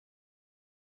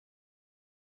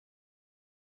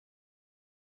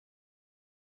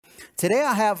Today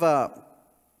I have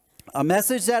a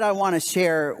message that I want to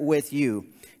share with you.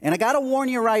 And I got to warn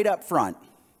you right up front.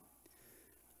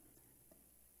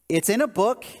 It's in a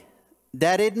book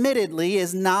that admittedly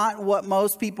is not what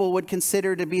most people would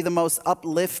consider to be the most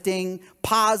uplifting,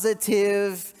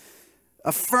 positive,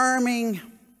 affirming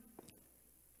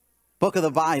book of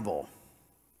the Bible.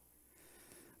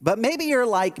 But maybe you're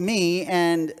like me,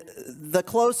 and the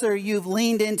closer you've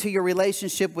leaned into your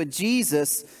relationship with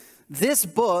Jesus, this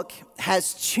book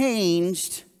has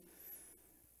changed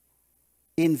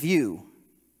in view.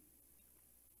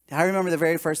 I remember the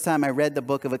very first time I read the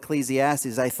book of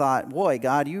Ecclesiastes, I thought, boy,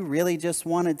 God, you really just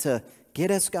wanted to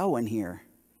get us going here.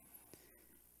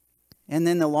 And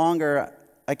then the longer,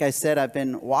 like I said, I've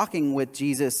been walking with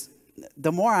Jesus,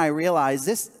 the more I realize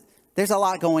there's a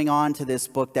lot going on to this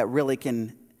book that really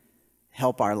can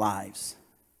help our lives.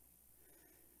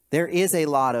 There is a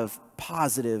lot of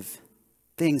positive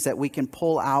things that we can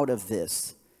pull out of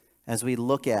this as we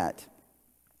look at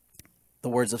the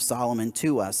words of Solomon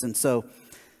to us. And so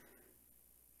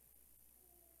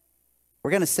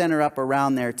we're going to center up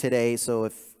around there today. So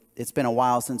if it's been a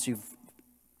while since you've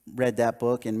read that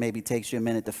book and maybe takes you a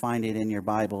minute to find it in your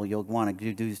Bible, you'll want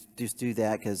to do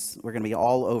that, because we're going to be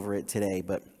all over it today.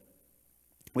 But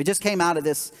we just came out of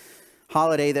this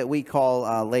holiday that we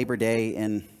call Labor Day,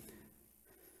 and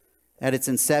at its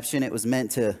inception it was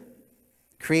meant to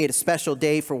create a special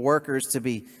day for workers to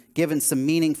be given some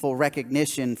meaningful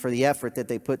recognition for the effort that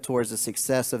they put towards the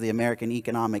success of the American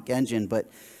economic engine. But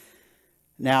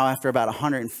now, after about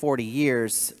 140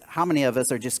 years, how many of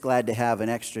us are just glad to have an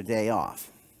extra day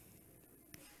off?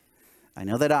 I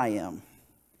know that I am.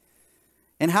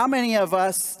 And how many of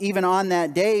us, even on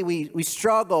that day, we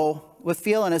struggle with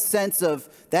feeling a sense of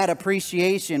that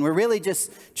appreciation? We're really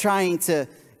just trying to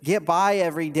get by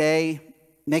every day,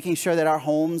 making sure that our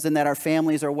homes and that our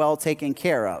families are well taken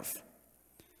care of.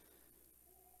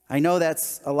 I know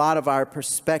that's a lot of our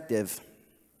perspective.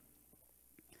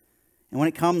 And when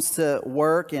it comes to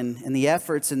work and the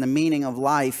efforts and the meaning of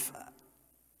life,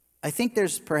 I think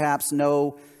there's perhaps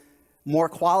no more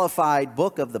qualified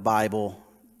book of the Bible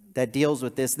that deals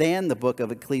with this than the book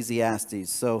of Ecclesiastes.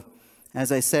 So,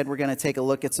 as I said, we're going to take a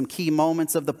look at some key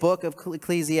moments of the book of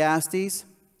Ecclesiastes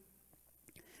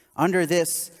under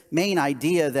this main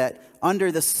idea that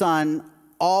under the sun,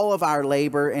 all of our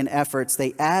labor and efforts,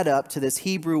 they add up to this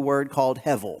Hebrew word called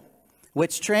hevel,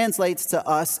 which translates to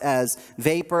us as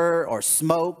vapor or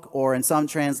smoke, or in some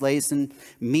translation,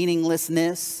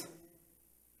 meaninglessness.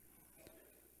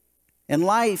 And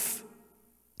life,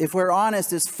 if we're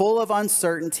honest, is full of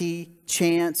uncertainty,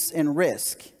 chance, and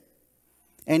risk.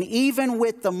 And even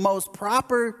with the most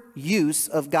proper use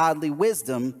of godly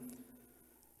wisdom,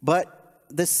 but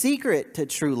the secret to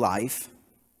true life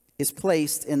is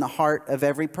placed in the heart of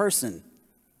every person.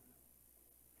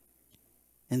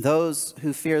 And those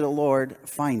who fear the Lord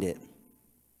find it.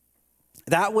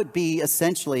 That would be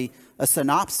essentially a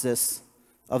synopsis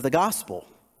of the gospel.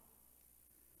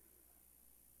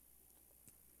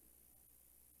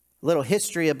 A little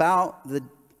history about the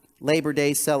Labor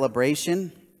Day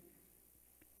celebration.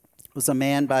 It was a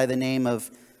man by the name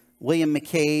of William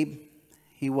McCabe.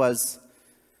 He was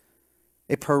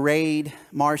a parade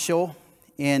marshal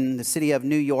in the city of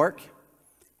New York,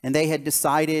 and they had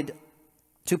decided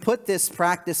to put this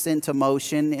practice into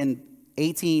motion in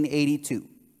 1882,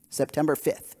 September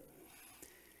 5th.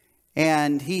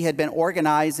 And he had been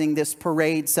organizing this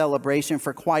parade celebration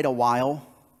for quite a while.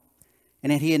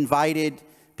 And he invited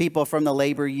people from the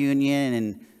labor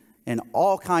union and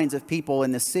all kinds of people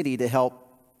in the city to help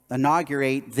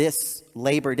inaugurate this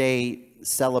Labor Day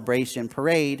celebration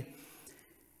parade.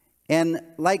 And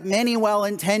like many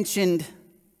well-intentioned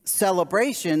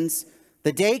celebrations,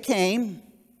 the day came,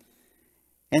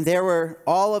 and there were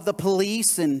all of the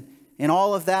police and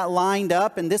all of that lined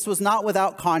up. And this was not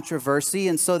without controversy.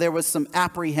 And so there was some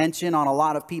apprehension on a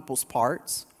lot of people's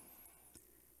parts.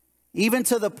 Even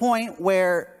to the point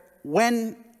where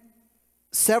when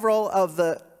several of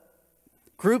the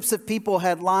groups of people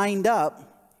had lined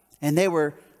up and they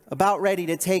were about ready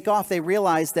to take off, they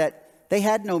realized that they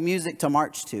had no music to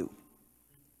march to.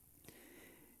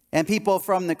 And people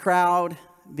from the crowd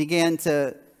began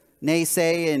to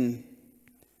naysay and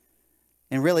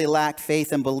really lacked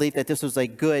faith and belief that this was a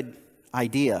good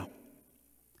idea.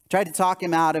 Tried to talk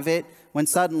him out of it when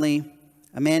suddenly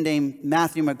a man named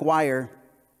Matthew McGuire,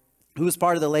 who was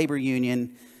part of the labor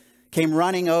union, came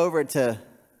running over to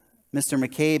Mr.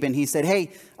 McCabe, and he said,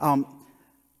 hey, I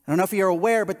don't know if you're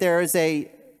aware, but there is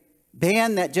a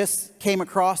band that just came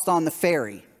across on the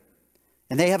ferry,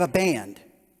 and they have a band.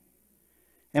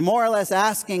 And more or less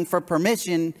asking for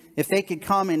permission if they could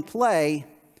come and play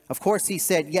Of course, he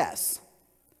said yes.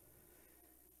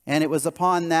 And it was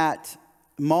upon that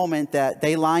moment that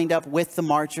they lined up with the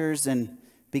marchers and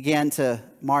began to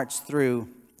march through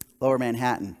Lower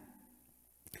Manhattan.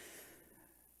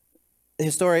 The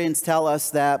historians tell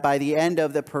us that by the end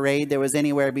of the parade, there was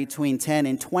anywhere between 10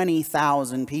 and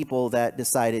 20,000 people that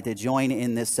decided to join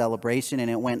in this celebration,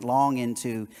 and it went long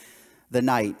into the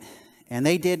night. And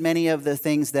they did many of the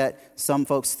things that some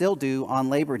folks still do on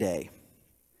Labor Day.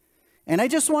 And I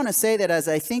just want to say that as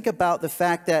I think about the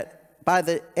fact that by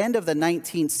the end of the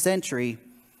 19th century,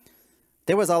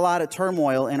 there was a lot of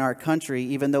turmoil in our country,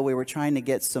 even though we were trying to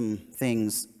get some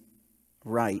things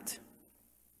right.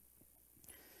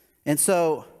 And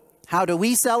so, how do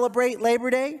we celebrate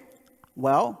Labor Day?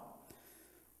 Well,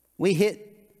 we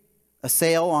hit a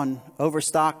sale on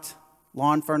overstocked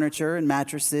lawn furniture and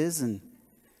mattresses, and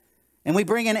we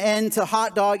bring an end to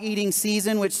hot dog eating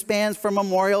season, which spans from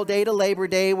Memorial Day to Labor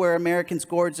Day, where Americans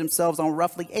gorge themselves on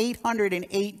roughly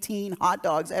 818 hot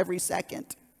dogs every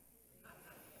second.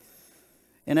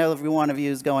 And every one of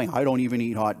you is going, I don't even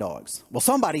eat hot dogs. Well,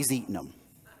 somebody's eating them.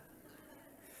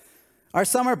 Our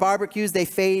summer barbecues, they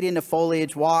fade into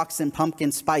foliage walks and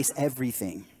pumpkin spice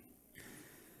everything.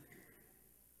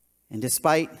 And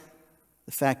despite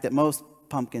the fact that most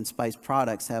pumpkin spice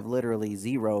products have literally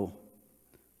zero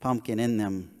pumpkin in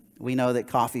them, we know that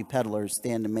coffee peddlers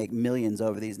stand to make millions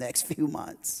over these next few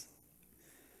months.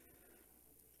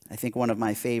 I think one of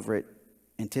my favorite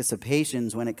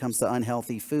anticipations when it comes to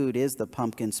unhealthy food is the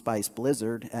pumpkin spice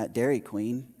blizzard at Dairy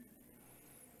Queen.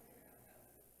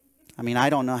 I mean,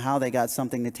 I don't know how they got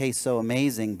something that tastes so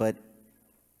amazing, but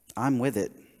I'm with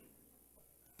it.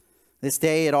 This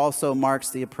day, it also marks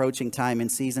the approaching time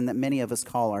and season that many of us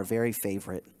call our very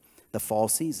favorite, the fall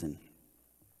season.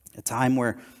 A time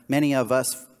where many of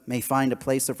us may find a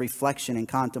place of reflection and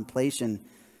contemplation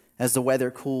as the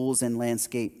weather cools and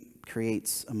landscape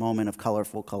creates a moment of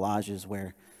colorful collages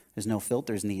where there's no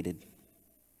filters needed.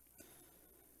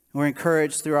 We're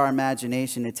encouraged through our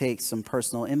imagination to take some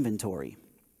personal inventory.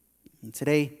 And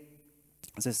today,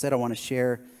 as I said, I want to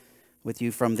share with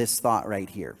you from this thought right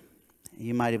here.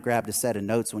 You might have grabbed a set of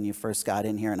notes when you first got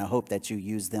in here, and I hope that you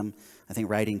use them. I think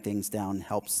writing things down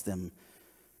helps them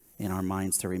in our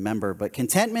minds to remember. But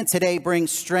contentment today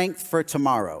brings strength for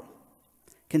tomorrow.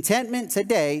 Contentment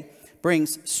today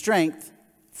brings strength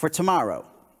for tomorrow.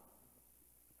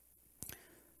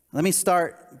 Let me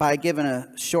start by giving a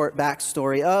short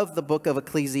backstory of the book of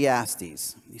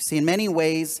Ecclesiastes. You see, in many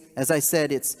ways, as I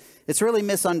said, it's really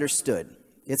misunderstood.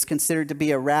 It's considered to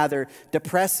be a rather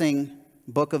depressing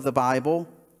book of the Bible.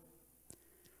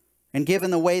 And given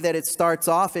the way that it starts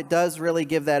off, it does really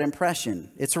give that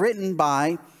impression. It's written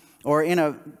by, or in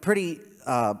a pretty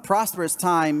prosperous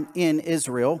time in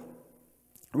Israel,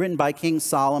 written by King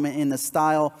Solomon in the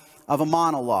style of a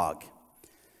monologue.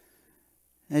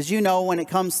 As you know, when it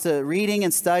comes to reading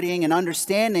and studying and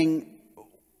understanding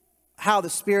how the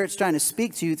Spirit's trying to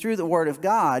speak to you through the Word of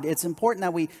God, it's important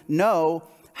that we know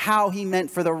how He meant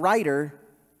for the writer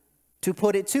to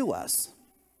put it to us.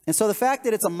 And so the fact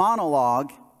that it's a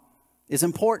monologue is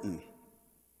important.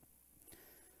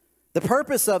 The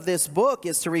purpose of this book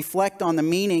is to reflect on the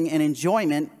meaning and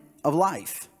enjoyment of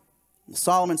life.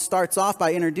 Solomon starts off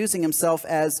by introducing himself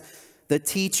as the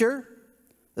teacher,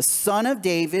 the son of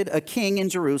David, a king in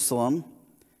Jerusalem.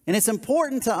 And it's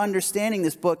important to understanding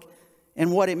this book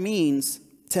and what it means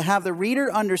to have the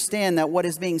reader understand that what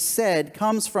is being said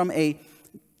comes from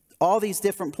all these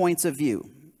different points of view.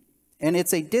 And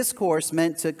it's a discourse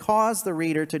meant to cause the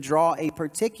reader to draw a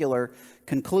particular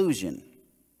conclusion.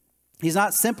 He's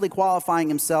not simply qualifying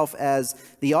himself as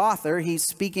the author. He's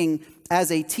speaking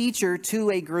as a teacher to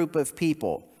a group of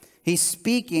people. He's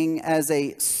speaking as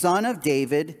a son of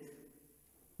David.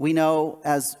 We know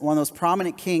as one of those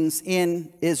prominent kings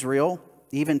in Israel,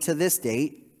 even to this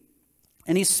date.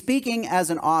 And he's speaking as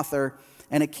an author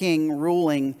and a king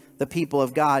ruling the people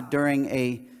of God during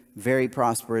a very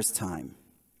prosperous time.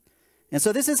 And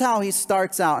so this is how he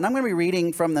starts out. And I'm going to be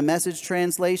reading from the Message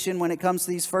translation when it comes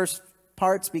to these first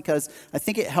parts, because I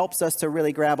think it helps us to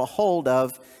really grab a hold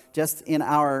of, just in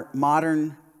our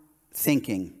modern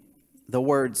thinking, the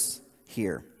words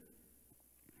here.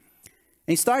 And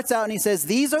he starts out and he says,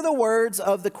 "These are the words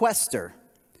of the quaestor,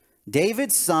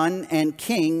 David's son and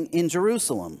king in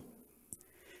Jerusalem."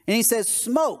 And he says,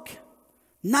 "Smoke,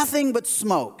 nothing but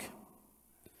smoke.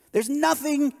 There's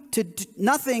nothing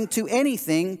to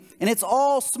anything, and it's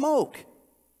all smoke."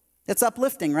 That's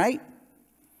uplifting, right?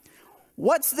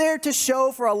 "What's there to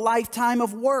show for a lifetime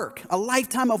of work? A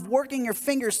lifetime of working your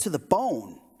fingers to the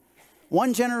bone.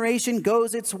 One generation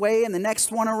goes its way and the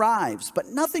next one arrives, but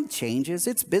nothing changes.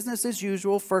 It's business as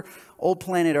usual for old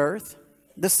planet Earth.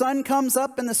 The sun comes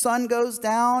up and the sun goes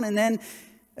down, and then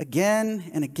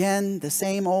again and again, the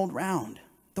same old round.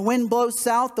 The wind blows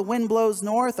south, the wind blows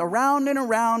north, around and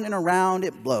around and around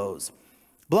it blows.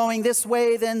 Blowing this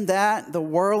way, then that, the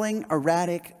whirling,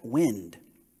 erratic wind.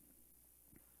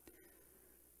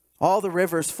 All the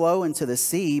rivers flow into the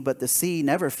sea, but the sea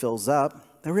never fills up.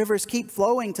 The rivers keep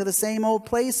flowing to the same old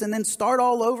place and then start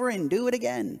all over and do it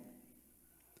again.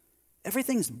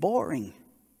 Everything's boring.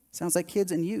 Sounds like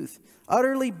kids and youth.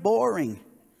 Utterly boring.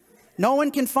 No one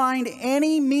can find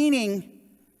any meaning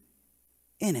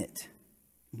in it.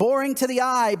 Boring to the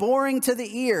eye, boring to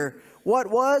the ear.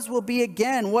 What was will be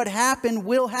again. What happened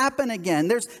will happen again.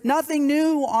 There's nothing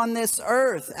new on this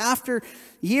earth. After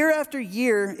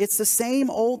year, it's the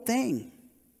same old thing.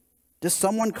 Does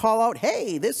someone call out,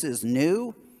 hey, this is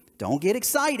new? Don't get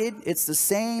excited. It's the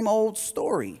same old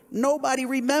story. Nobody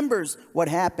remembers what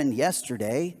happened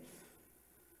yesterday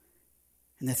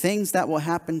and the things that will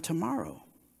happen tomorrow.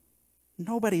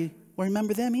 Nobody will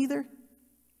remember them either.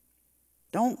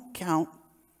 Don't count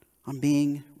on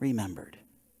being remembered.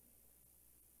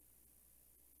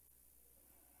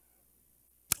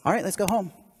 All right, let's go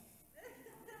home.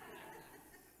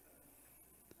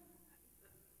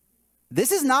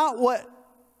 This is not what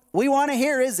we want to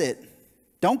hear, is it?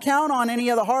 Don't count on any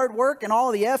of the hard work and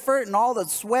all the effort and all the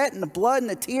sweat and the blood and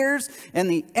the tears and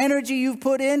the energy you've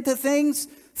put into things.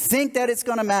 Think that it's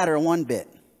going to matter one bit.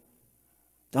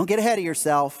 Don't get ahead of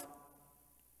yourself.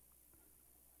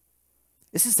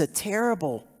 This is a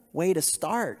terrible way to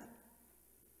start.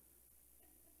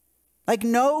 Like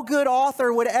no good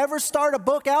author would ever start a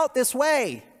book out this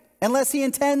way unless he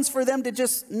intends for them to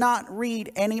just not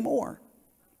read anymore.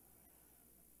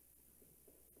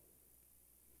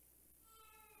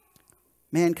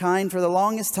 Mankind for the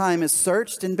longest time has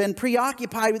searched and been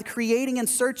preoccupied with creating and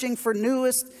searching for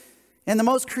newest and the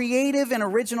most creative and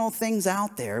original things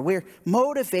out there. We're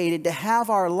motivated to have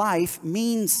our life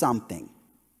mean something.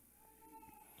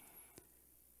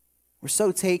 We're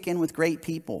so taken with great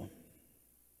people,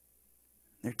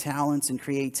 their talents and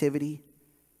creativity.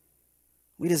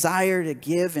 We desire to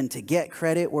give and to get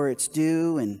credit where it's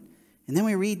due. And then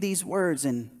we read these words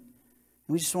and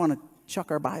we just want to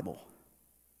chuck our Bible.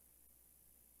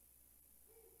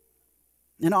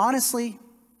 And honestly,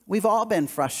 we've all been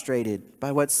frustrated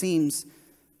by what seems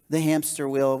the hamster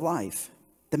wheel of life,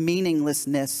 the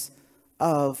meaninglessness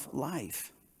of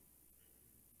life.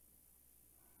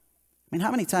 I mean,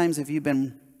 how many times have you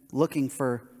been looking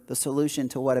for the solution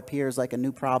to what appears like a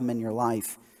new problem in your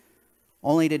life,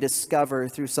 only to discover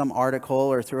through some article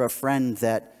or through a friend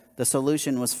that the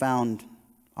solution was found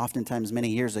oftentimes many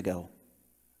years ago?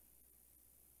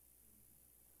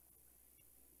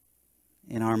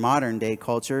 In our modern day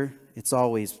culture, it's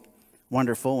always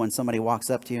wonderful when somebody walks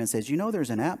up to you and says, you know, there's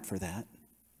an app for that.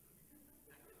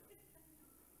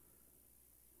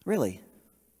 Really?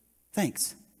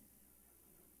 Thanks.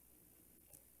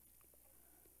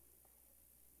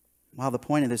 While the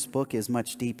point of this book is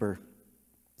much deeper,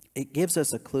 it gives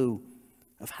us a clue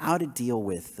of how to deal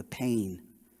with the pain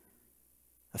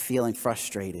of feeling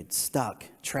frustrated, stuck,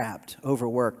 trapped,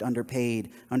 overworked, underpaid,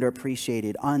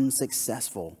 underappreciated,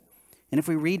 unsuccessful. And if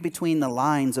we read between the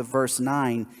lines of verse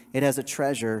 9, it has a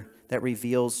treasure that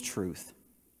reveals truth.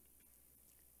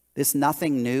 This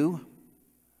nothing new,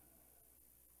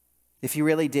 if you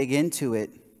really dig into it,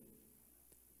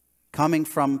 coming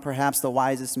from perhaps the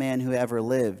wisest man who ever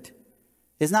lived,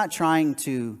 is not trying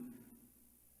to,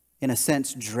 in a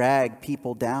sense, drag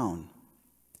people down.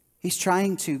 He's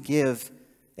trying to give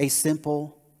a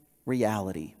simple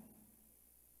reality.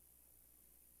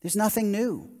 There's nothing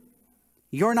new.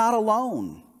 You're not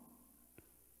alone.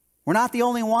 We're not the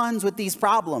only ones with these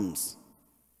problems.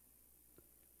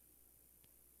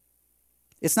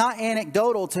 It's not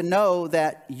anecdotal to know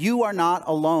that you are not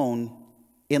alone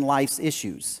in life's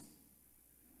issues.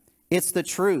 It's the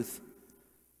truth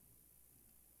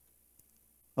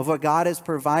of what God has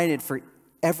provided for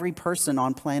every person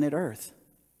on planet Earth.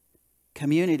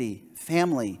 Community,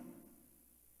 family,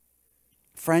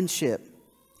 friendship,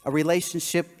 a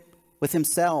relationship with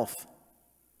Himself.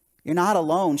 You're not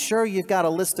alone. Sure, you've got a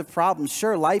list of problems.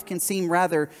 Sure, life can seem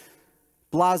rather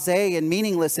blasé and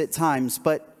meaningless at times,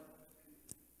 but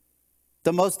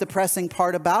the most depressing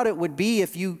part about it would be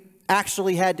if you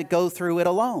actually had to go through it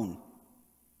alone.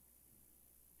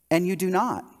 And you do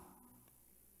not.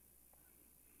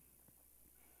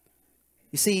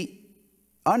 You see,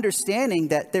 understanding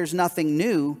that there's nothing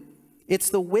new,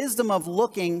 it's the wisdom of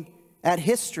looking at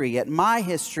history, at my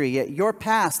history, at your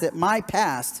past, at my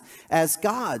past, as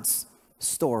God's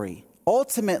story.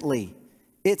 Ultimately,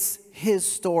 it's his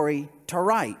story to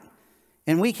write.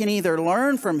 And we can either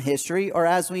learn from history, or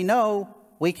as we know,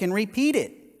 we can repeat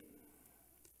it.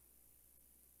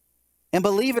 And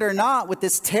believe it or not, with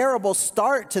this terrible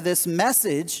start to this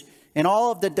message and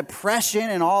all of the depression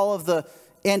and all of the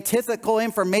antithetical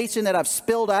information that I've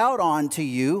spilled out onto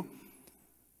you,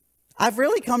 I've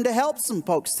really come to help some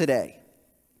folks today.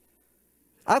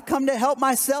 I've come to help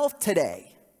myself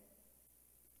today.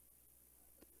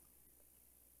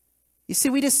 You see,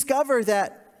 we discover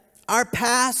that our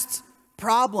past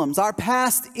problems, our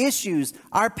past issues,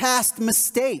 our past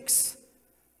mistakes,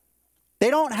 they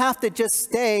don't have to just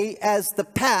stay as the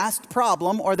past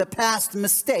problem or the past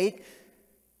mistake.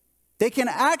 They can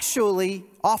actually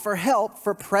offer help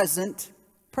for present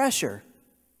pressure.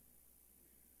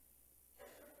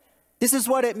 This is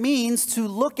what it means to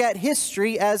look at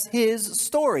history as his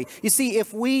story. You see,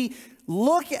 if we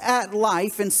look at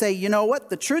life and say, you know what,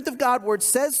 the truth of God's word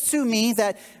says to me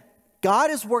that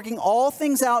God is working all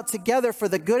things out together for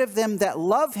the good of them that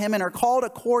love him and are called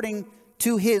according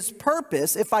to his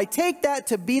purpose. If I take that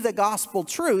to be the gospel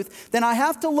truth, then I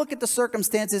have to look at the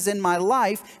circumstances in my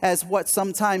life as what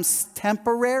sometimes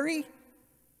temporary,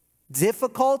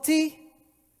 difficulty,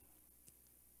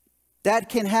 that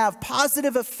can have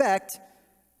positive effect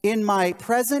in my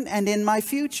present and in my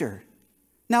future.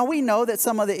 Now, we know that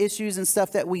some of the issues and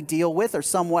stuff that we deal with are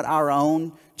somewhat our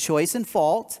own choice and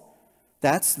fault.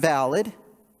 That's valid.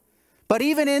 But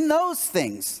even in those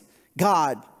things,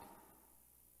 God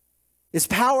is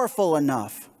powerful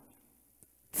enough,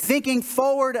 thinking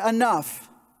forward enough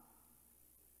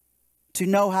to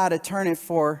know how to turn it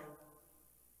for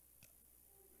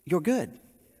your good.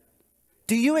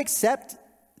 Do you accept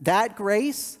that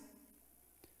grace?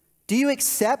 Do you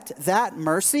accept that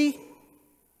mercy?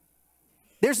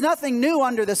 There's nothing new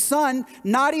under the sun.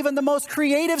 Not even the most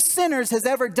creative sinners has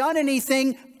ever done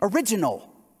anything original.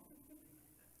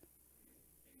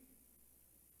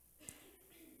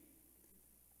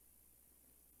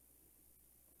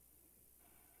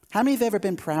 How many have ever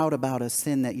been proud about a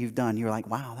sin that you've done? You're like,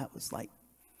 wow, that was like,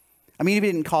 I mean, you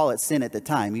didn't call it sin at the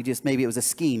time. You just, maybe it was a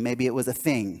scheme. Maybe it was a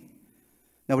thing.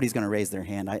 Nobody's going to raise their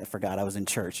hand. I forgot I was in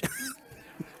church.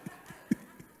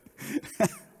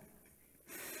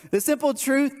 The simple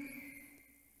truth,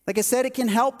 like I said, it can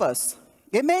help us.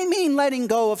 It may mean letting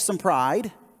go of some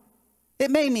pride. It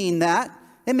may mean that.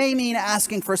 It may mean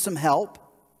asking for some help.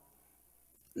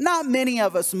 Not many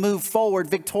of us move forward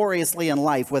victoriously in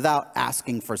life without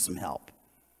asking for some help.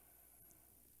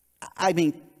 I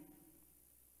mean,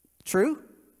 true?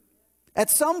 At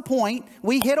some point,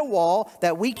 we hit a wall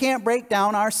that we can't break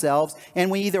down ourselves, and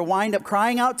we either wind up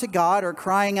crying out to God or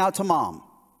crying out to mom.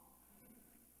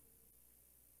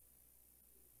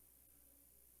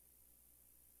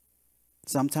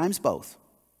 Sometimes both.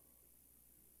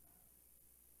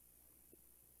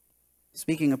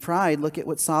 Speaking of pride, look at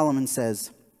what Solomon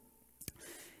says.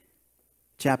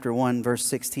 Chapter 1, verse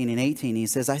 16 and 18, he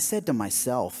says, I said to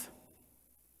myself,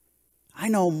 I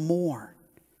know more,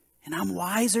 and I'm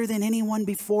wiser than anyone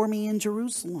before me in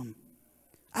Jerusalem.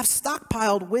 I've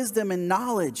stockpiled wisdom and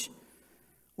knowledge.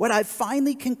 What I've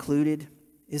finally concluded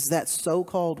is that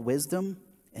so-called wisdom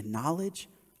and knowledge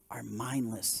are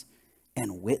mindless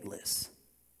and witless.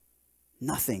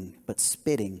 Nothing but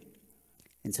spitting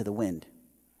into the wind.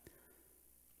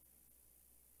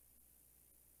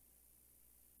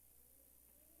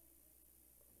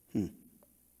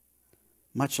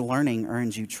 Much learning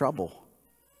earns you trouble.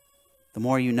 The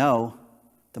more you know,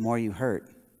 the more you hurt.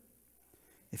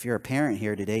 If you're a parent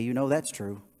here today, you know that's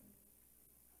true.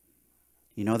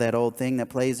 You know that old thing that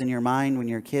plays in your mind when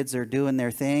your kids are doing their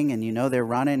thing and you know they're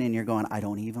running and you're going, I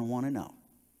don't even want to know.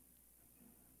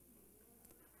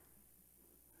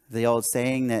 The old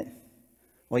saying that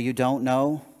what you don't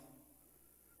know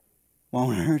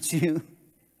won't hurt you,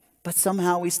 but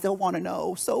somehow we still want to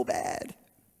know so bad.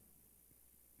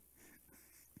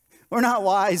 We're not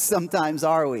wise sometimes,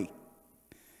 are we?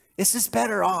 It's just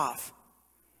better off.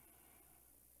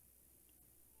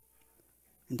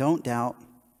 And don't doubt,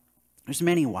 there's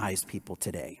many wise people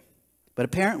today. But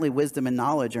apparently wisdom and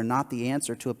knowledge are not the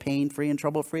answer to a pain-free and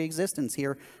trouble-free existence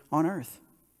here on earth.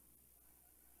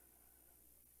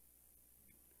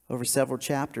 Over several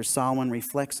chapters, Solomon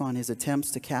reflects on his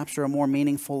attempts to capture a more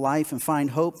meaningful life and find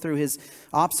hope through his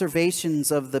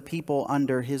observations of the people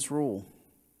under his rule.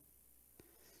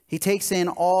 He takes in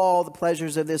all the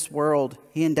pleasures of this world.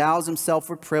 He endows himself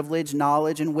with privilege,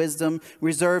 knowledge, and wisdom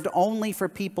reserved only for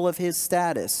people of his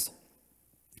status.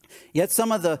 Yet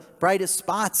some of the brightest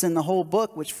spots in the whole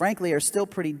book, which frankly are still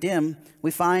pretty dim,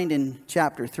 we find in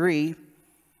chapter 3.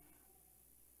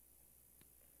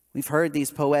 We've heard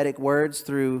these poetic words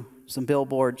through some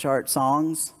Billboard chart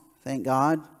songs, thank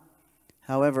God.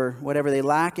 However, whatever they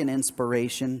lack in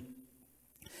inspiration,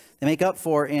 they make up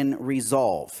for in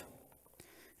resolve.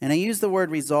 And I use the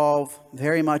word resolve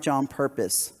very much on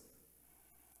purpose.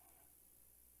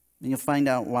 And you'll find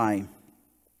out why.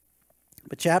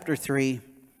 But chapter 3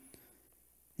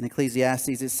 in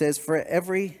Ecclesiastes, it says, "For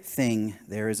everything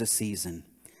there is a season,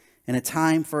 and a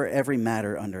time for every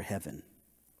matter under heaven.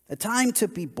 A time to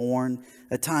be born,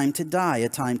 a time to die, a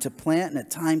time to plant, and a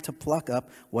time to pluck up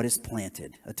what is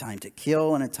planted. A time to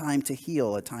kill, and a time to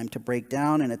heal, a time to break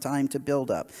down, and a time to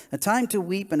build up. A time to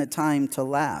weep, and a time to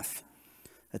laugh.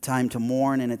 A time to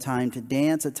mourn, and a time to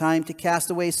dance. A time to cast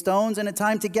away stones, and a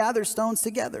time to gather stones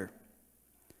together.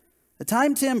 A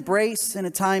time to embrace, and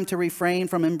a time to refrain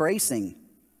from embracing.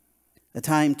 A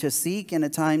time to seek, and a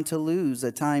time to lose.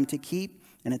 A time to keep,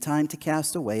 and a time to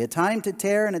cast away. A time to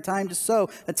tear, and a time to sow.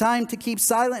 A time to keep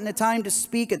silent, and a time to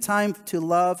speak. A time to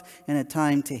love, and a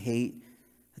time to hate.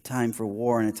 A time for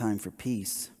war, and a time for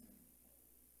peace.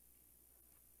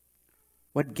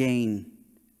 What gain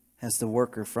has the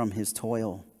worker from his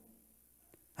toil?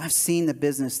 I've seen the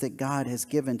business that God has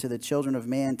given to the children of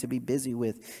man to be busy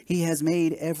with. He has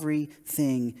made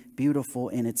everything beautiful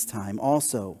in its time.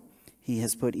 Also, he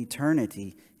has put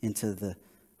eternity into the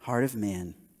heart of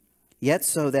man, yet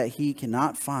so that he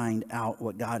cannot find out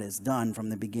what God has done from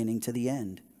the beginning to the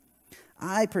end.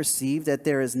 I perceive that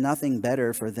there is nothing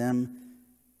better for them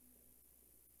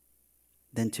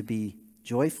than to be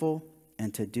joyful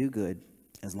and to do good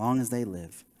as long as they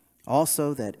live.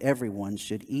 Also, that everyone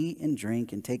should eat and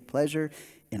drink and take pleasure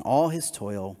in all his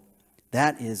toil.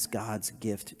 That is God's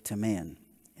gift to man.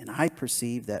 And I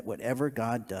perceive that whatever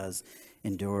God does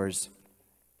endures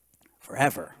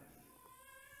forever."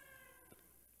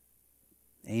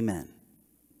 Amen.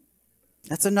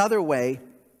 That's another way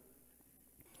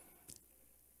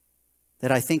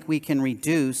that I think we can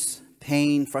reduce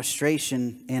pain,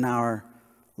 frustration in our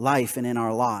life and in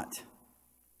our lot.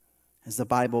 As the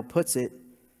Bible puts it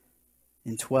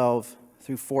in 12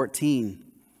 through 14,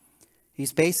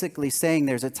 he's basically saying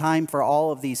there's a time for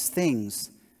all of these things.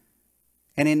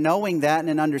 And in knowing that and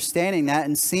in understanding that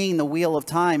and seeing the wheel of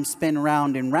time spin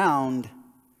round and round,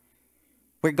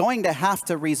 we're going to have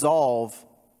to resolve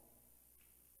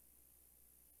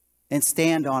and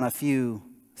stand on a few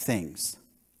things.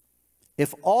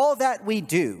 If all that we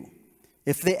do,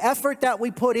 if the effort that we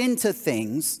put into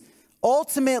things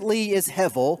ultimately is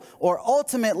hevel, or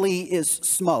ultimately is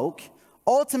smoke,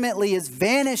 ultimately is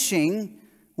vanishing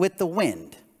with the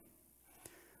wind,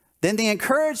 then the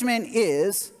encouragement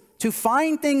is to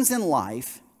find things in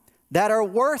life that are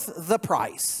worth the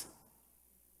price.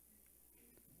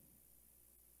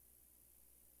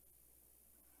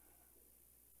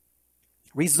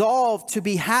 Resolve to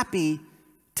be happy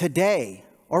today,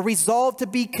 or resolve to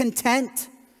be content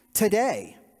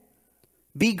today.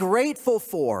 Be grateful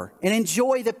for and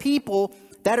enjoy the people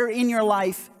that are in your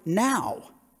life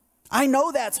now. I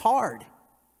know that's hard.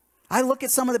 I look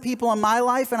at some of the people in my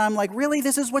life and I'm like, really,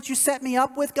 this is what you set me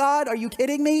up with, God? Are you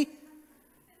kidding me?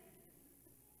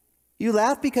 You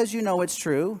laugh because you know it's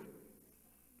true.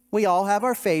 We all have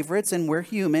our favorites and we're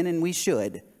human and we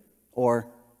should. Or,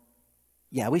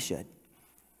 yeah, we should.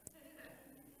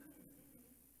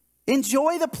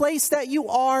 Enjoy the place that you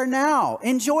are now.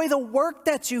 Enjoy the work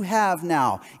that you have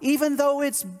now. Even though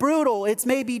it's brutal, it's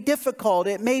maybe difficult,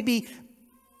 it may be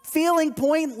feeling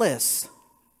pointless.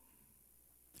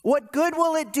 What good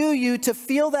will it do you to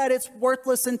feel that it's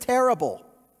worthless and terrible?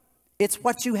 It's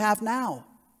what you have now.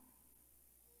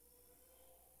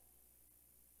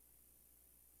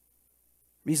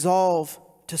 Resolve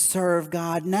to serve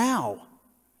God now.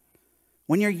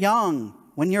 When you're young,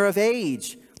 when you're of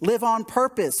age, live on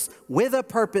purpose, with a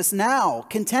purpose now.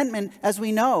 Contentment, as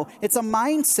we know, it's a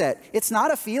mindset. It's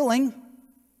not a feeling.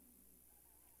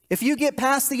 If you get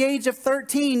past the age of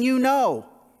 13, you know.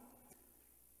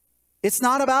 It's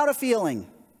not about a feeling.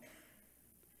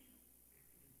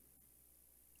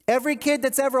 Every kid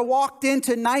that's ever walked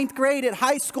into 9th grade at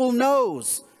high school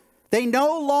knows they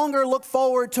no longer look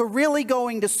forward to really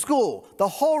going to school. The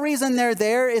whole reason they're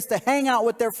there is to hang out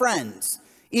with their friends.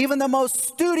 Even the most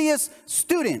studious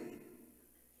student.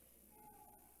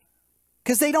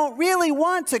 Because they don't really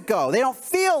want to go. They don't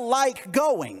feel like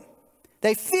going.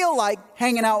 They feel like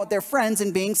hanging out with their friends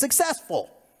and being successful.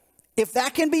 If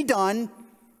that can be done,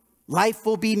 life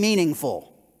will be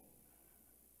meaningful.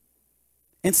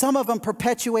 And some of them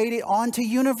perpetuate it on to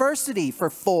university for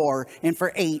 4 and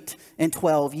for 8 and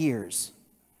 12 years.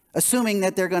 Assuming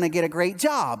that they're going to get a great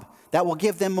job that will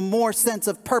give them a more sense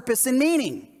of purpose and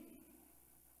meaning.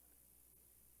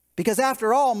 Because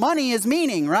after all, money is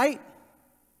meaning, right?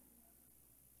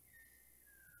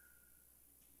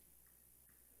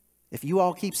 If you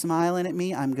all keep smiling at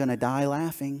me, I'm going to die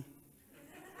laughing.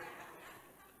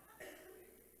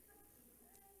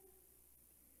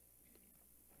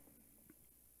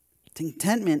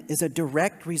 Contentment is a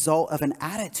direct result of an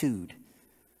attitude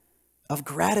of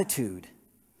gratitude.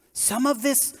 Some of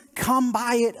this come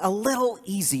by it a little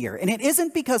easier. And it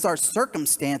isn't because our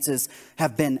circumstances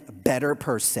have been better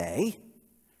per se.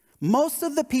 Most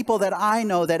of the people that I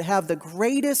know that have the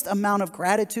greatest amount of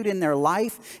gratitude in their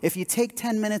life, if you take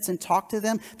 10 minutes and talk to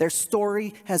them, their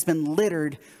story has been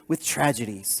littered with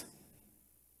tragedies.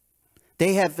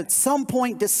 They have at some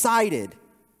point decided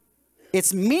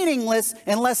it's meaningless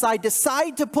unless I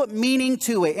decide to put meaning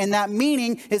to it. And that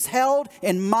meaning is held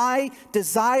in my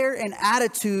desire and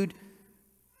attitude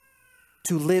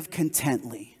to live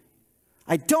contently.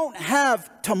 I don't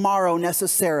have tomorrow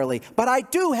necessarily, but I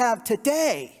do have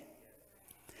today.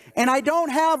 And I don't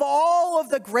have all of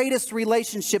the greatest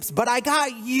relationships, but I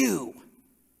got you.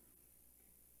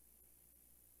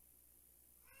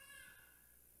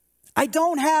 I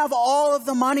don't have all of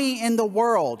the money in the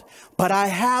world, but I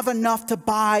have enough to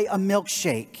buy a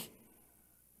milkshake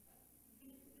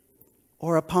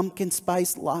or a pumpkin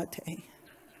spice latte.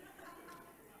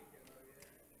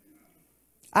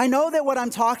 I know that what I'm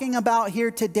talking about here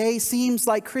today seems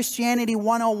like Christianity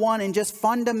 101 and just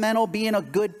fundamental being a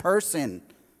good person.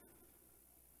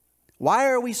 Why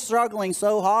are we struggling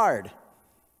so hard?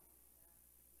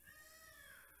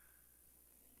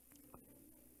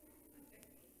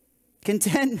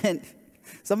 Contentment.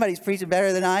 Somebody's preaching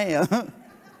better than I am.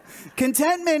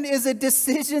 Contentment is a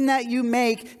decision that you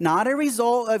make, not a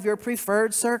result of your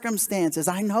preferred circumstances.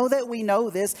 I know that we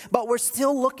know this, but we're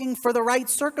still looking for the right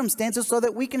circumstances so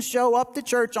that we can show up to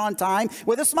church on time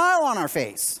with a smile on our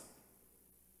face.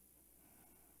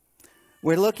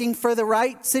 We're looking for the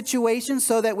right situation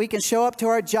so that we can show up to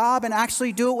our job and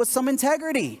actually do it with some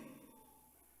integrity.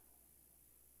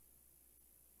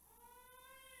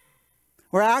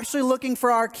 We're actually looking for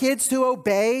our kids to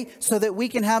obey so that we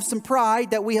can have some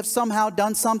pride that we have somehow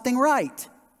done something right.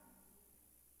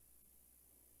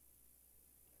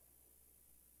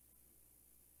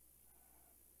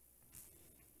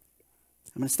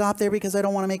 I'm going to stop there because I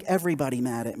don't want to make everybody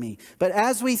mad at me. But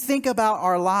as we think about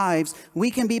our lives,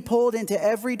 we can be pulled into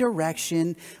every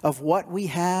direction of what we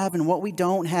have and what we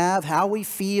don't have, how we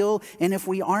feel, and if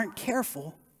we aren't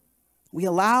careful, we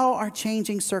allow our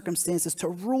changing circumstances to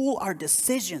rule our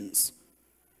decisions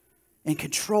and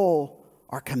control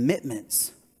our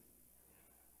commitments.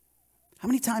 How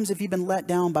many times have you been let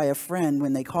down by a friend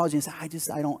when they called you and said,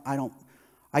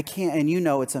 I can't, and you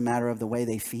know it's a matter of the way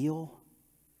they feel?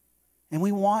 And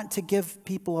we want to give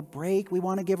people a break. We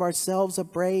want to give ourselves a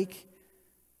break.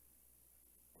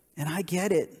 And I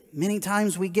get it. Many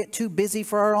times we get too busy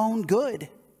for our own good.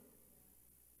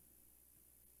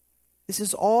 This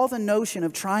is all the notion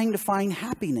of trying to find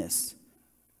happiness.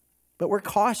 But we're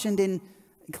cautioned in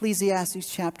Ecclesiastes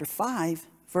chapter 5,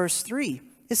 verse 3.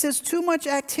 It says, too much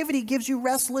activity gives you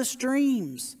restless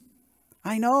dreams.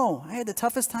 I know. I had the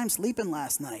toughest time sleeping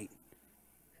last night.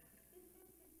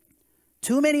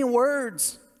 Too many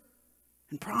words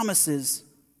and promises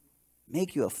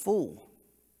make you a fool.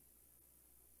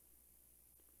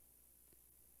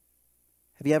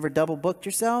 Have you ever double booked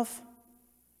yourself?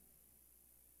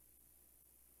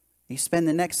 You spend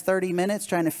the next 30 minutes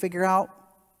trying to figure out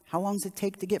how long does it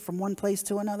take to get from one place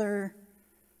to another?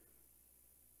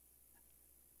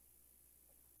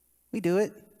 We do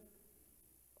it.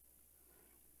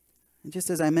 And just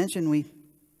as I mentioned, we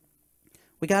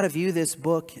got to view this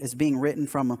book as being written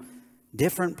from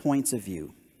different points of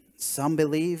view. Some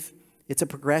believe it's a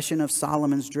progression of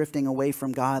Solomon's drifting away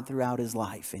from God throughout his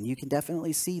life. And you can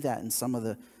definitely see that in some of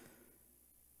the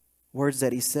words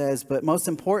that he says. But most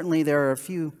importantly, there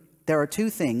are two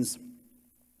things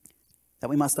that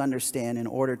we must understand in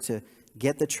order to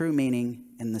get the true meaning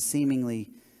in this seemingly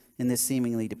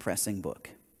depressing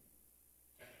book.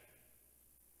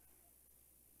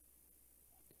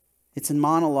 It's in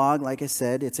monologue, like I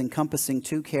said. It's encompassing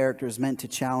two characters meant to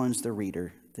challenge the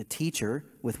reader. The teacher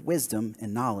with wisdom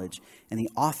and knowledge, and the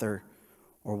author,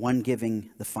 or one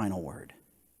giving the final word.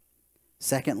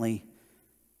 Secondly,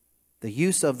 the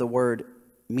use of the word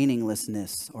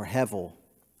meaninglessness, or hevel,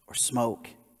 or smoke,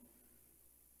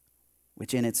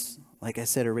 which in its, like I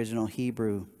said, original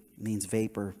Hebrew means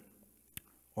vapor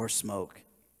or smoke,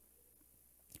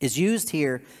 is used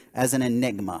here as an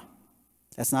enigma.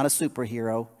 That's not a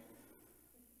superhero.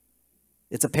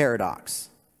 It's a paradox.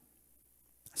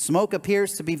 Smoke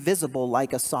appears to be visible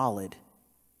like a solid.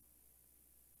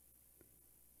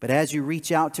 But as you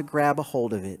reach out to grab a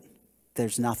hold of it,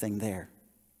 there's nothing there.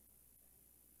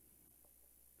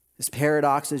 This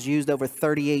paradox is used over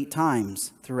 38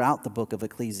 times throughout the book of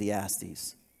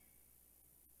Ecclesiastes.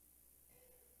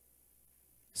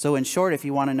 So in short, if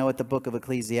you want to know what the book of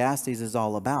Ecclesiastes is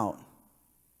all about,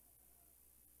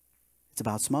 it's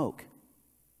about smoke.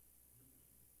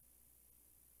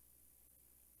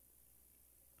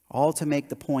 All to make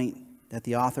the point that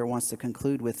the author wants to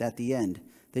conclude with at the end.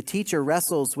 The teacher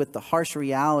wrestles with the harsh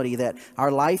reality that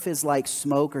our life is like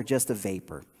smoke or just a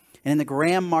vapor. And in the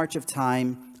grand march of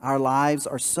time, our lives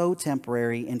are so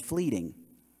temporary and fleeting.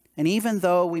 And even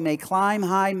though we may climb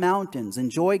high mountains,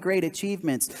 enjoy great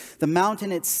achievements, the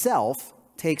mountain itself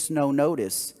takes no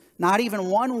notice. Not even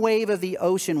one wave of the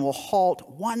ocean will halt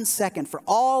 1 second for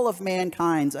all of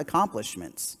mankind's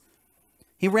accomplishments.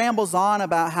 He rambles on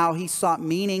about how he sought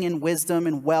meaning and wisdom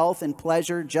and wealth and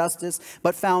pleasure, justice,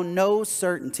 but found no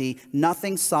certainty,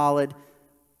 nothing solid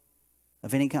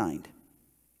of any kind.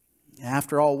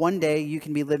 After all, one day you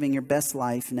can be living your best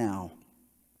life now,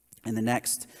 and the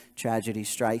next tragedy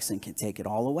strikes and can take it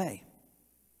all away.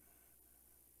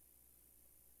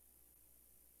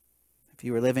 If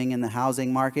you were living in the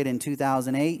housing market in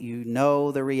 2008, you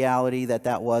know the reality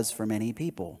that was for many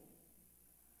people.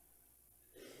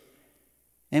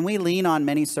 And we lean on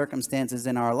many circumstances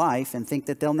in our life and think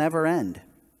that they'll never end.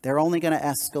 They're only going to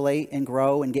escalate and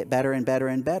grow and get better and better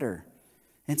and better.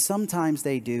 And sometimes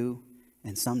they do,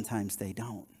 and sometimes they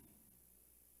don't.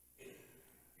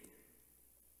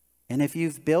 And if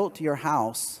you've built your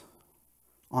house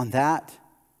on that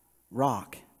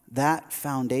rock, that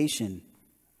foundation,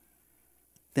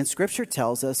 then Scripture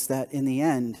tells us that in the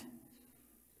end,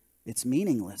 it's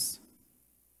meaningless.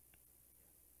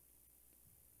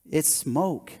 It's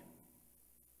smoke.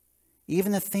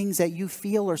 Even the things that you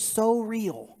feel are so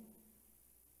real,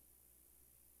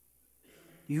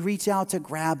 you reach out to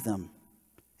grab them,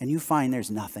 and you find there's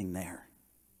nothing there.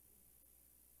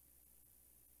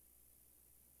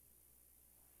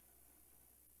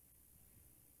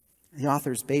 The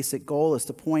author's basic goal is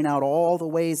to point out all the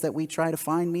ways that we try to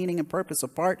find meaning and purpose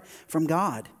apart from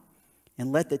God,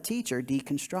 and let the teacher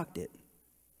deconstruct it.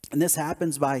 And this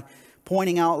happens by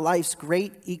pointing out life's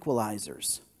great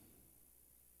equalizers: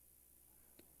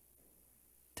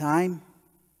 time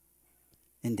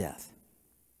and death.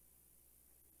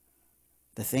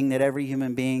 The thing that every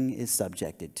human being is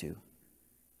subjected to,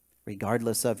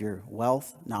 regardless of your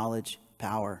wealth, knowledge,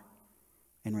 power,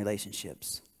 and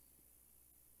relationships.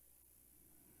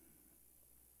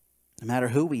 No matter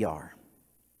who we are,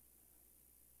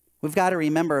 we've got to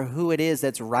remember who it is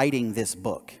that's writing this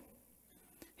book.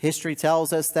 History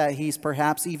tells us that he's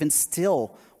perhaps even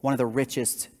still one of the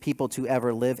richest people to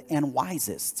ever live and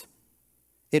wisest.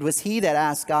 It was he that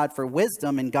asked God for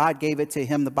wisdom, and God gave it to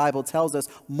him, the Bible tells us,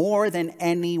 more than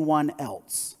anyone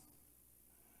else.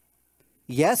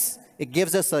 Yes, it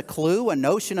gives us a clue, a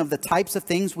notion of the types of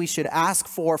things we should ask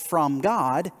for from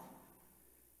God.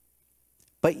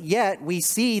 But yet we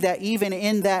see that even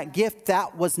in that gift,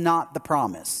 that was not the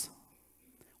promise.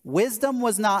 Wisdom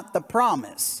was not the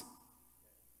promise.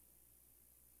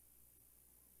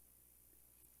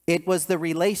 It was the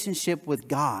relationship with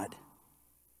God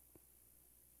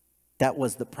that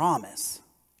was the promise.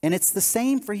 And it's the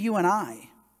same for you and I.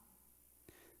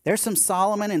 There's some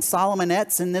Solomon and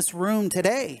Solomonettes in this room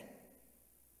today.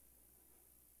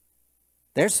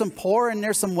 There's some poor and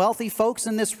there's some wealthy folks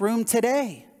in this room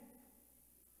today.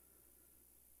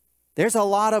 There's a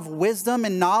lot of wisdom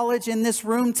and knowledge in this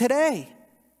room today.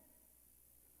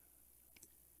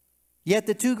 Yet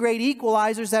the two great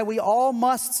equalizers that we all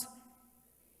must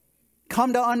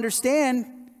come to understand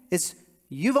is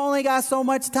you've only got so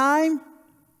much time,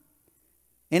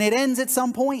 and it ends at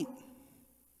some point.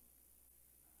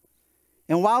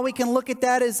 And while we can look at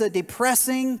that as a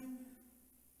depressing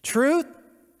truth,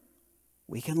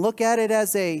 we can look at it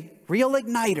as a real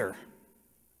igniter.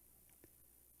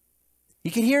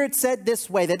 You can hear it said this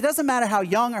way, that it doesn't matter how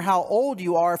young or how old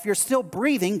you are, if you're still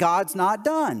breathing, God's not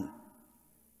done.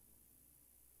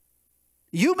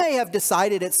 You may have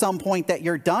decided at some point that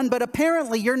you're done, but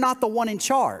apparently you're not the one in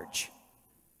charge.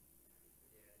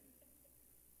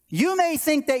 You may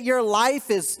think that your life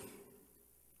has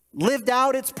lived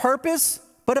out its purpose,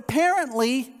 but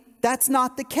apparently that's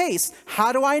not the case.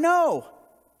 How do I know?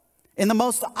 In the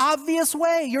most obvious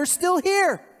way, you're still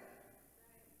here.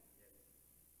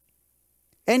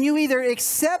 And you either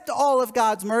accept all of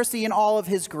God's mercy and all of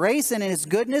his grace and his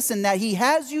goodness, and that he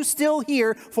has you still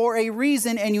here for a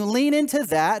reason, and you lean into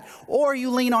that, or you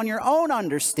lean on your own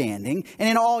understanding, and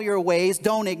in all your ways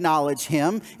don't acknowledge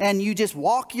him, and you just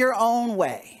walk your own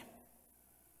way.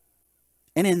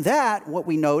 And in that, what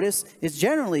we notice is,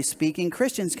 generally speaking,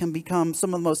 Christians can become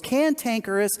some of the most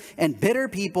cantankerous and bitter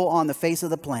people on the face of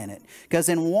the planet. Because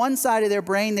in one side of their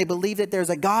brain, they believe that there's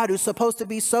a God who's supposed to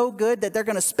be so good that they're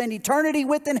going to spend eternity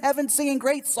with in heaven singing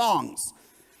great songs.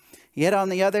 Yet on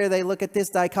the other, they look at this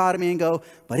dichotomy and go,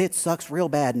 but it sucks real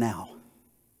bad now.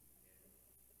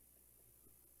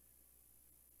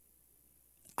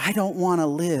 I don't want to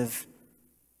live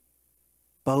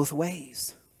both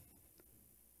ways.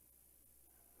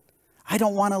 I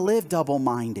don't want to live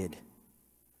double-minded.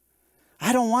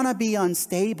 I don't want to be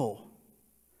unstable.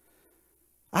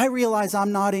 I realize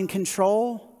I'm not in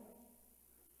control.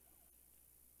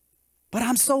 But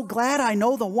I'm so glad I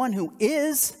know the one who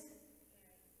is.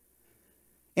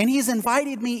 And he's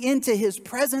invited me into his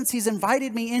presence. He's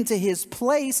invited me into his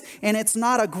place. And it's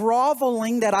not a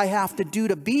groveling that I have to do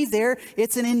to be there.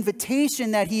 It's an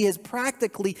invitation that he has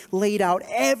practically laid out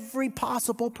every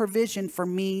possible provision for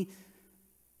me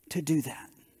to do that.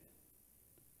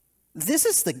 This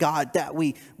is the God that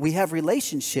we have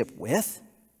relationship with.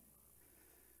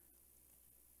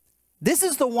 This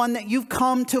is the one that you've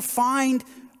come to find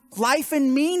life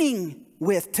and meaning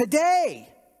with today.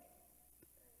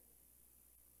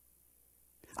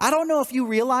 I don't know if you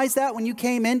realized that when you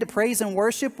came in to praise and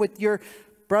worship with your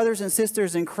brothers and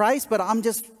sisters in Christ, but I'm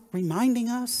just reminding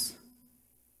us.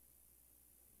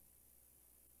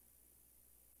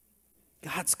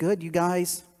 God's good, you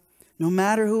guys. No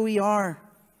matter who we are,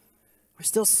 we're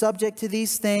still subject to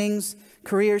these things.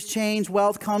 Careers change,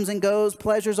 wealth comes and goes,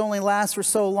 pleasures only last for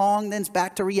so long, then it's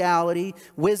back to reality.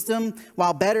 Wisdom,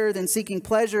 while better than seeking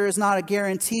pleasure, is not a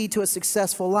guarantee to a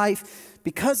successful life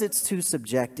because it's too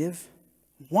subjective.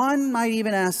 One might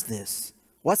even ask this: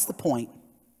 what's the point?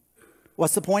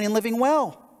 What's the point in living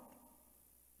well?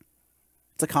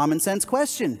 It's a common sense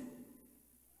question.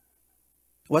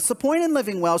 What's the point in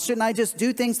living well? Shouldn't I just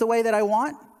do things the way that I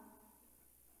want?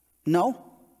 No,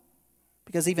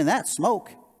 because even that's smoke.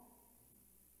 You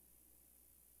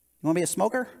want to be a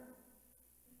smoker?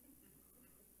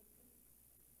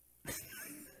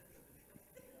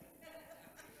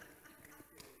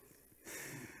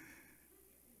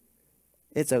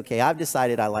 It's okay. I've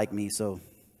decided I like me, so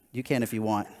you can if you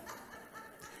want.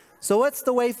 So what's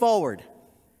the way forward?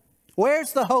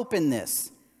 Where's the hope in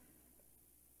this?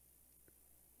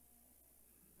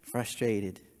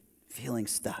 Frustrated, feeling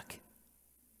stuck.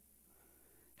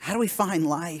 How do we find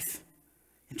life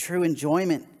and true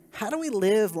enjoyment? How do we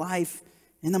live life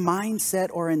in the mindset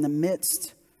or in the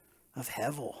midst of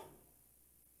hevel?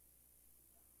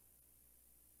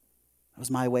 That was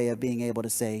my way of being able to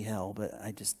say hell, but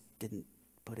I just didn't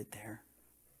put it there.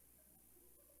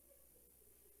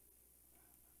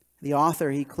 The author,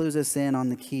 he clues us in on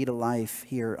the key to life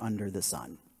here under the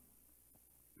sun.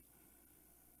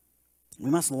 We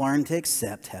must learn to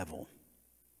accept hevel,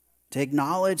 to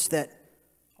acknowledge that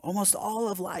almost all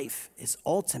of life is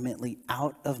ultimately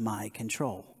out of my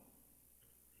control.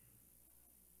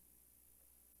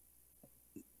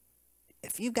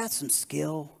 If you've got some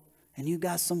skill and you've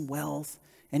got some wealth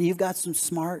and you've got some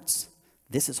smarts,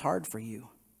 this is hard for you.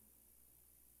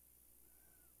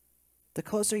 The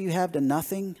closer you have to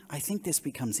nothing, I think this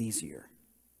becomes easier,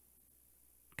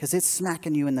 because it's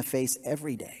smacking you in the face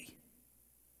every day.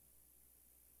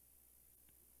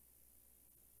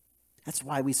 That's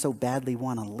why we so badly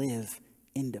want to live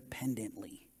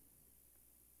independently.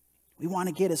 We want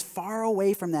to get as far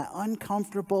away from that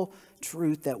uncomfortable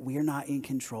truth that we're not in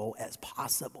control as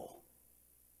possible.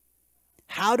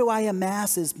 How do I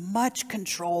amass as much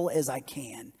control as I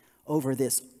can over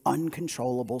this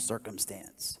uncontrollable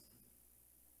circumstance?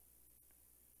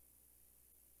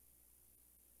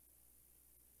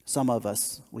 Some of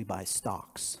us, we buy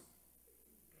stocks.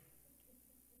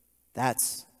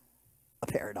 That's a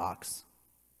paradox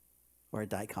or a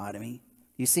dichotomy.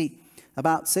 You see,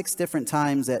 about 6 different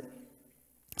times at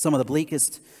some of the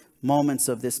bleakest moments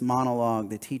of this monologue,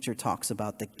 the teacher talks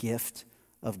about the gift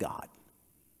of God.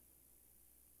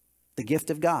 The gift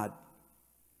of God,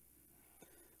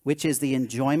 which is the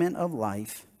enjoyment of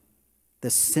life, the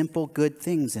simple good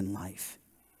things in life,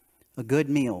 a good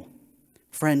meal,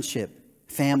 friendship,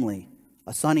 family,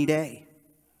 a sunny day.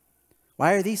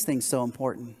 Why are these things so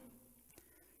important?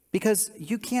 Because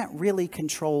you can't really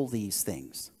control these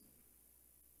things.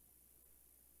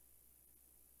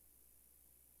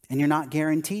 And you're not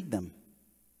guaranteed them.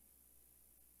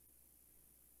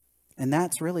 And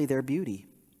that's really their beauty.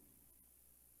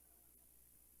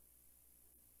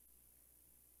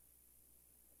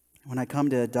 When I come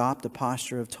to adopt a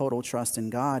posture of total trust in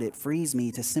God, it frees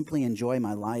me to simply enjoy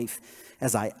my life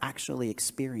as I actually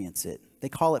experience it. They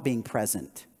call it being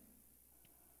present.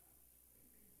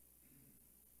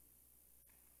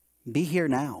 Be here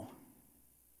now.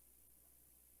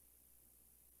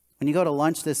 When you go to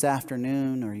lunch this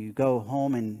afternoon, or you go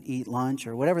home and eat lunch,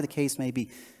 or whatever the case may be,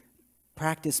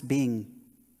 practice being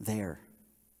there.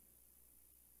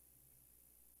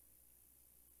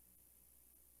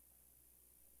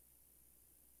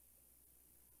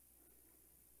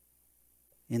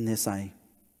 In this, I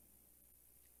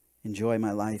enjoy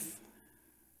my life,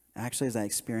 actually, as I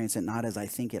experience it, not as I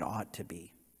think it ought to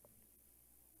be.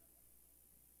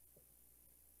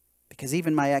 Because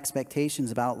even my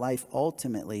expectations about life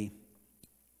ultimately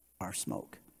are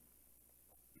smoke.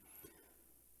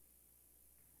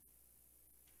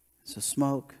 So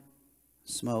smoke,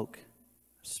 smoke,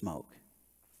 smoke.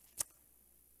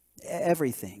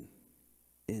 Everything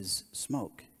is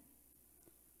smoke.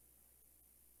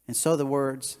 And so the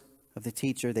words of the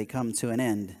teacher, they come to an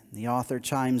end. The author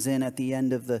chimes in at the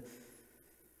end of the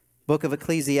Book of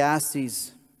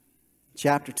Ecclesiastes,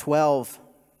 chapter 12,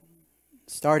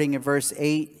 starting at verse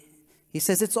 8. He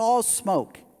says, it's all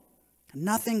smoke,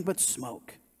 nothing but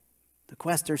smoke. The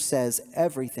quester says,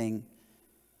 everything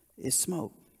is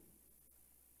smoke.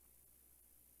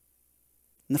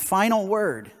 And the final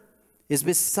word is,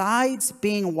 besides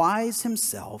being wise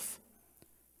himself,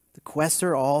 the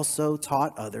quester also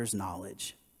taught others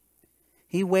knowledge.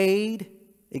 He weighed,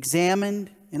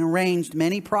 examined, and arranged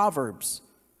many proverbs.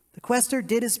 The quester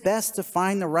did his best to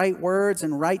find the right words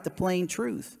and write the plain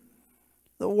truth.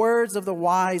 The words of the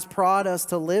wise prod us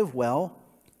to live well.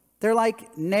 They're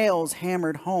like nails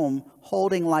hammered home,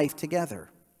 holding life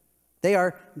together. They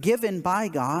are given by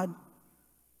God,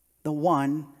 the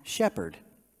one shepherd.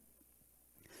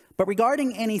 But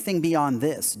regarding anything beyond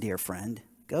this, dear friend,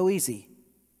 go easy.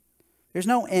 There's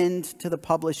no end to the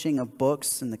publishing of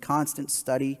books and the constant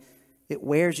study. It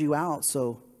wears you out,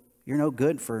 so you're no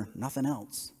good for nothing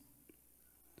else.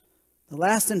 The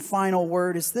last and final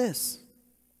word is this: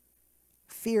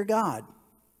 fear God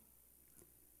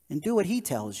and do what he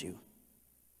tells you.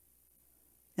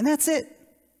 And that's it.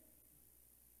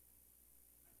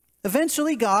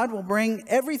 Eventually, God will bring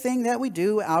everything that we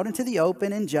do out into the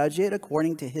open and judge it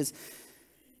according to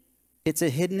it's a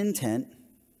hidden intent,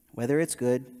 whether it's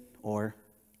good or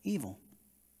evil.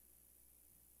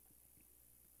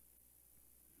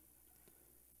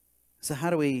 So how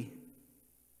do we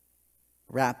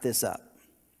wrap this up?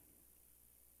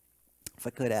 If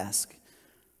I could ask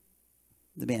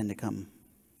the band to come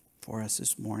for us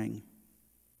this morning.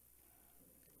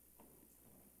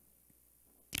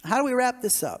 How do we wrap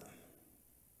this up?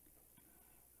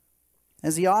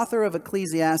 As the author of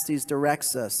Ecclesiastes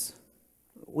directs us,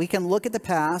 we can look at the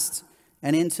past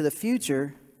and into the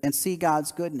future and see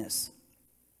God's goodness.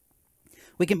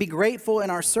 We can be grateful in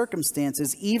our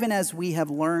circumstances, even as we have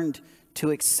learned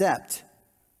to accept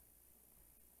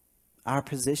our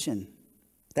position,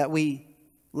 that we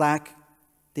lack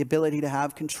the ability to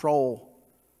have control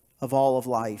of all of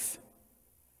life,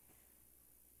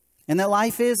 and that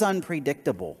life is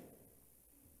unpredictable.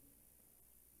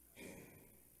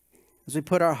 As we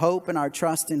put our hope and our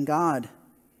trust in God,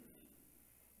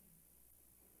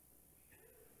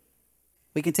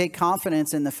 we can take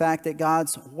confidence in the fact that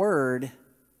God's word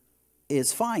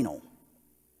is final.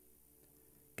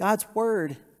 God's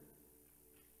word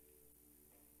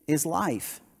is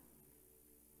life.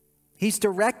 He's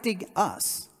directing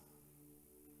us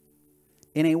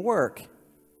in a work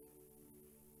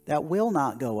that will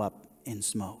not go up in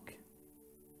smoke.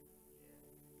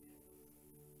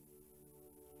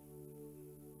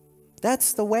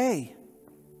 That's the way.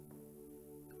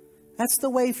 That's the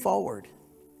way forward.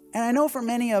 And I know for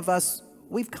many of us,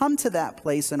 we've come to that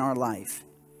place in our life.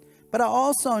 But I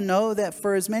also know that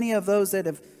for as many of those that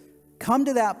have come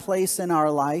to that place in our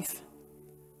life,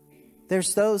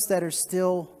 there's those that are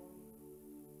still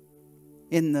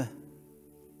in the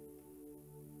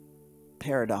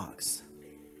paradox.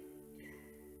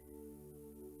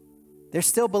 They're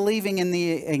still believing in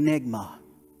the enigma.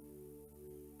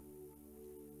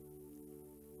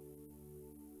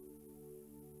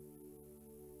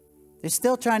 They're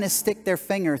still trying to stick their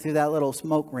finger through that little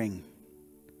smoke ring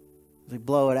as we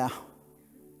blow it out.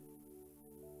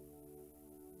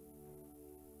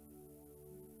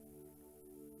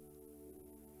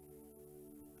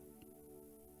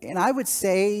 And I would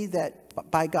say that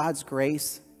by God's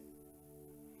grace,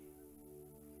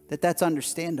 that's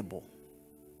understandable.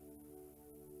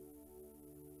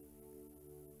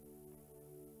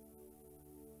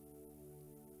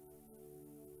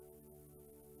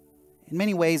 In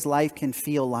many ways, life can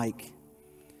feel like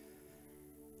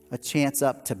a chance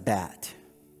up to bat.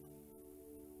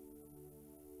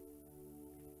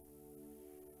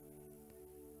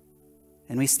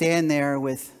 And we stand there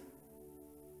with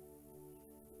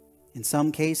In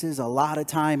some cases, a lot of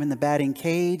time in the batting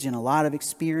cage and a lot of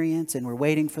experience, and we're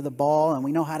waiting for the ball, and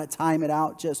we know how to time it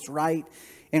out just right,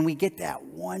 and we get that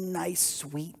one nice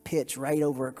sweet pitch right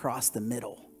over across the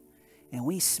middle, and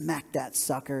we smack that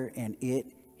sucker, and it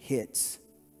hits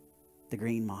the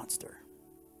green monster.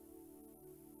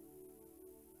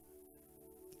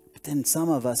 But then some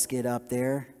of us get up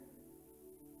there,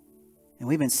 and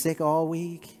we've been sick all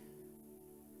week,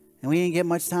 and we didn't get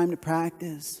much time to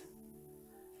practice.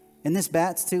 And this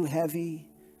bat's too heavy.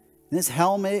 And this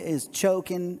helmet is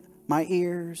choking my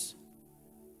ears.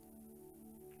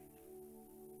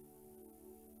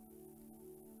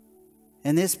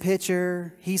 And this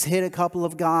pitcher, he's hit a couple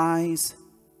of guys.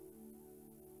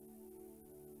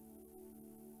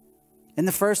 And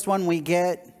the first one we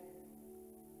get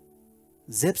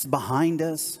zips behind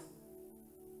us.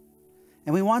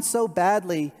 And we want so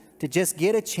badly to just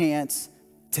get a chance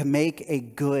to make a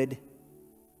good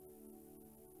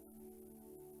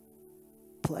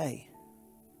play.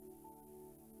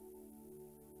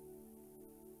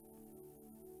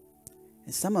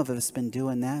 And some of us have been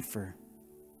doing that for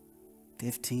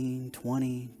 15,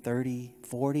 20, 30,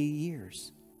 40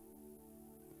 years.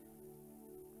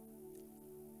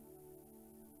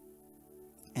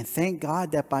 And thank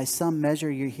God that by some measure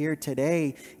you're here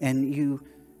today and you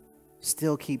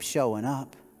still keep showing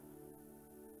up.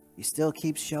 You still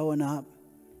keep showing up.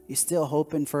 You're still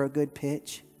hoping for a good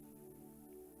pitch.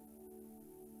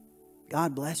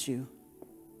 God bless you.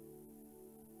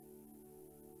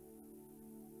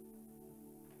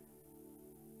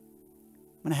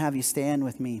 I'm going to have you stand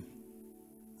with me.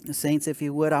 Saints, if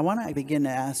you would, I want to begin to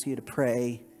ask you to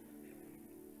pray.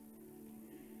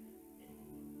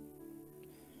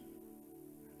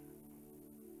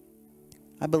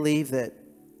 I believe that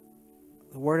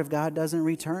the Word of God doesn't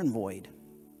return void.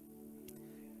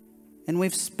 And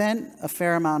we've spent a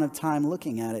fair amount of time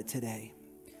looking at it today.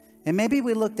 And maybe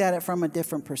we looked at it from a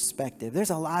different perspective. There's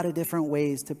a lot of different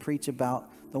ways to preach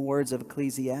about the words of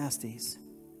Ecclesiastes.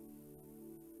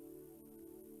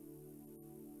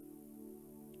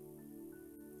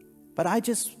 But I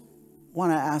just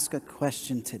want to ask a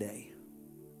question today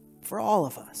for all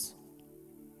of us.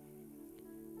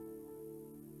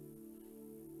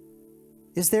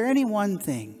 Is there any one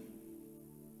thing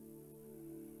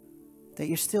that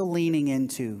you're still leaning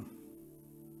into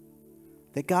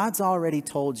that God's already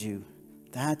told you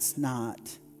that's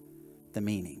not the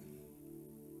meaning?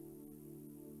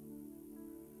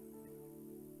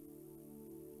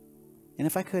 And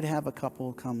if I could have a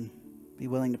couple come be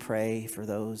willing to pray for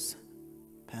those,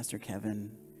 Pastor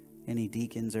Kevin, any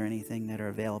deacons or anything that are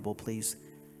available, please.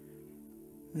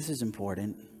 This is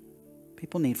important.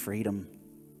 People need freedom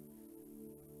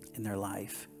in their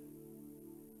life.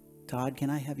 Todd, can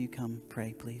I have you come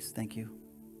pray, please? Thank you.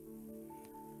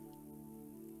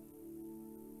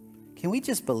 Can we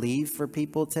just believe for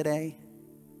people today?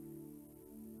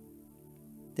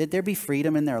 That there be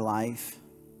freedom in their life?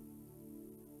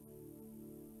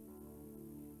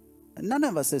 None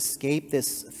of us escape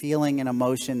this feeling and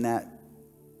emotion that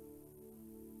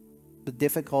the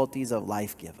difficulties of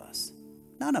life give us.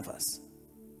 None of us.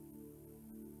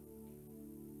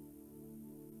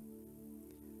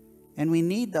 And we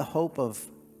need the hope of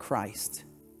Christ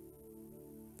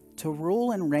to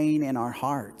rule and reign in our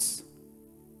hearts.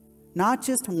 Not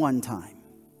just one time,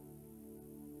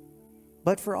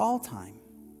 but for all time.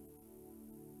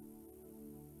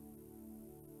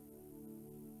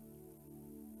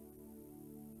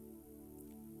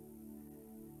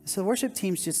 So the worship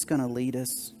team's just going to lead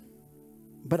us.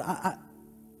 But I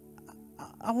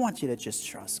want you to just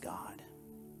trust God.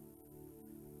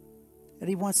 That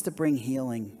He wants to bring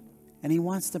healing. And He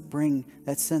wants to bring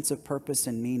that sense of purpose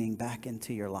and meaning back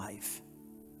into your life.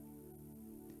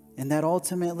 And that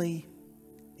ultimately,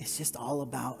 it's just all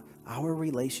about our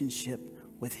relationship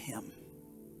with Him.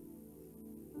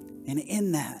 And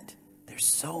in that, there's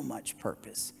so much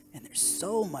purpose and there's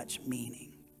so much meaning.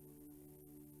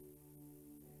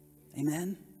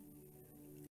 Amen.